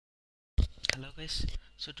Hello guys,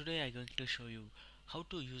 so today I'm going to show you how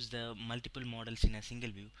to use the multiple models in a single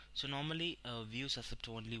view. So normally views accept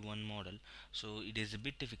only one model, so it is a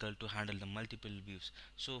bit difficult to handle the multiple views.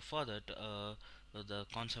 So for that the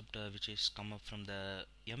concept which is come up from the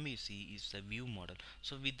MVC is the view model.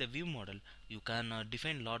 So with the view model you can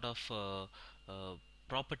define lot of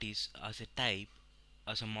properties as a type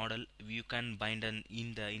as a model. You can bind an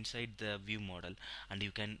in the inside the view model and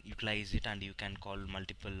you can utilize it and you can call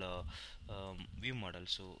multiple view model.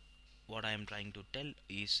 So what I am trying to tell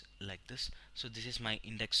is like this. So this is my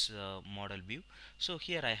index model view. So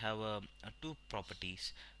here I have two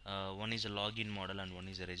properties. One is a login model and one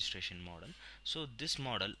is a registration model. So this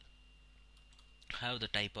model have the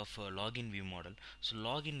type of login view model. So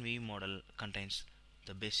login view model contains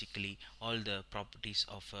the basically all the properties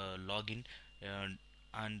of login,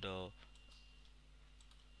 and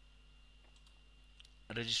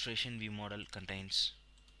registration view model contains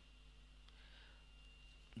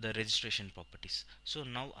the registration properties. So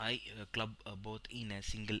now I club both in a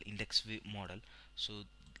single index view model. So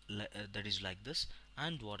that is like this.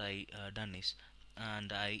 And what I done is,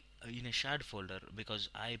 and I in a shared folder, because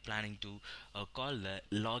I planning to call the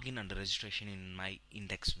login and registration in my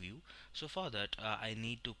index view. So for that I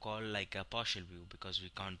need to call like a partial view, because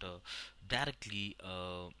we can't directly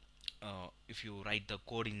if you write the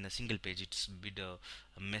code in a single page, it's a bit a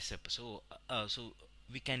mess up. So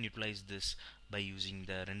we can utilize this by using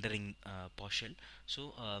the rendering partial.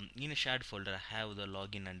 So in a shared folder I have the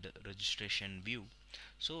login and registration view.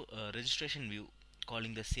 So registration view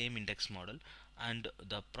calling the same index model, and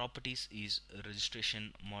the properties is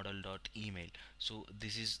registration model dot email. So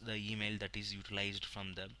this is the email that is utilized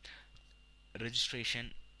from the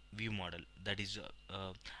registration view model, that is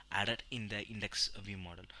added in the index view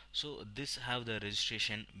model. So this have the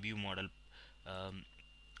registration view model, um,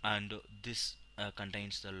 and this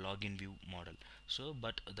contains the login view model. So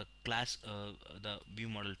but the class the view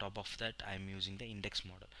model top of that I am using the index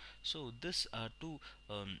model. So this two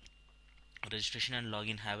registration and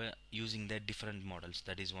login have a using the different models,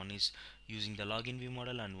 that is one is using the login view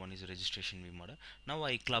model and one is registration view model. Now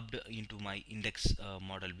I clubbed into my index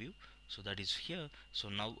model view, so that is here. So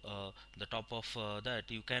now the top of that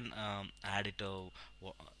you can add it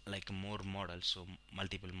like more models, so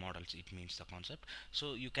multiple models, it means the concept.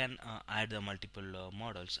 So you can add the multiple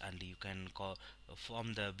models and you can call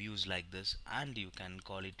form the views like this, and you can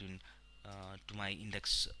call it in to my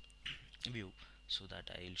index view, so that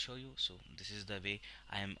I will show you. So this is the way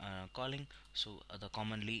I am calling. So the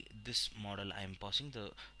commonly this model I am passing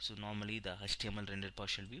the, so normally the HTML rendered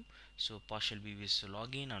partial view. So partial view is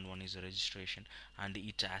login and one is a registration, and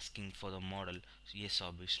it's asking for the model. So yes,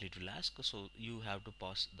 obviously it will ask, so you have to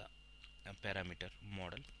pass the parameter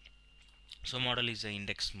model. So model is the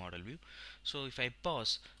index model view. So if I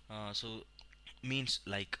pause, so means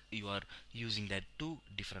like you are using that two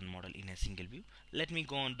different model in a single view. Let me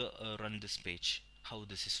go and run this page how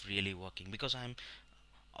this is really working, because I'm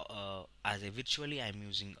as a virtually I'm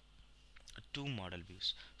using two model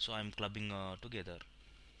views. So I'm clubbing together.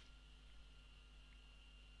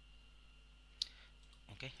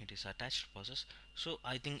 Okay, it is attached process. So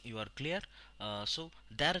I think you are clear. So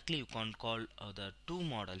directly you can call the two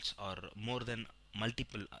models or more than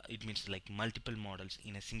multiple, it means like multiple models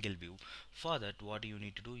in a single view. For that what you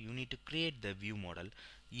need to do, you need to create the view model.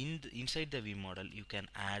 Inside the view model you can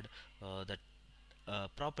add the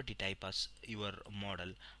property type as your model,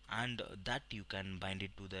 and that you can bind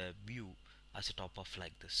it to the view as a top of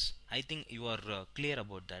like this. I think you are clear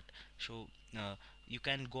about that. So you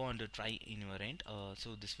can go and try in your end.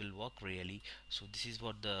 So this will work really. So this is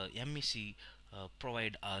what the MEC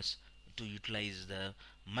provide us to utilize the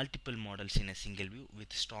multiple models in a single view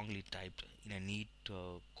with strongly typed in a neat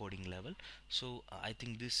coding level. So I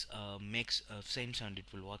think this makes sense and it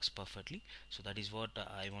will works perfectly. So that is what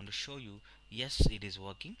I want to show you. Yes, it is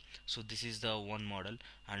working. So this is the one model,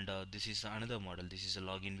 and this is another model. This is a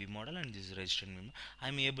login view model and this is registration view.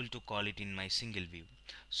 I'm able to call it in my single view.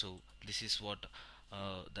 So this is what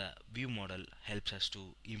the view model helps us to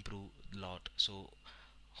improve a lot. So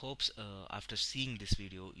hopes after seeing this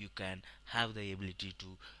video you can have the ability to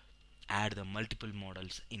add the multiple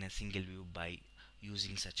models in a single view by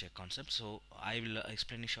using such a concept. So I will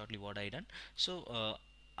explain you shortly what I done. So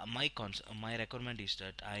my requirement is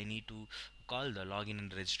that I need to call the login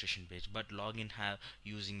and registration page, but login have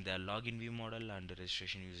using the login view model and the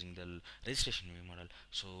registration using the registration view model.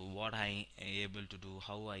 So what I able to do,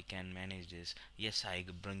 how I can manage this? Yes, I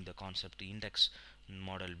bring the concept to index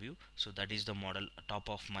model view. So that is the model top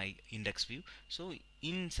of my index view. So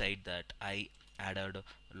inside that I added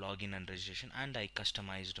login and registration, and I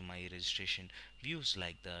customized my registration views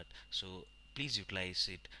like that. So please utilize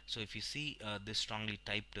it. So if you see this strongly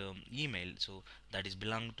typed email, so that is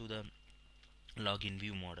belong to the login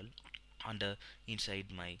view model under inside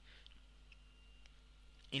my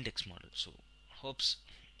index model. So hopes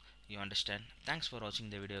you understand. Thanks for watching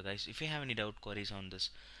the video, guys. If you have any doubt, queries on this,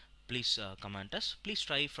 please comment us. Please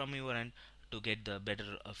try from your end to get the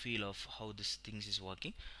better feel of how this things is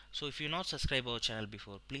working. So if you not subscribe our channel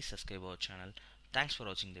before, please subscribe our channel. Thanks for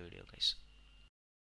watching the video, guys.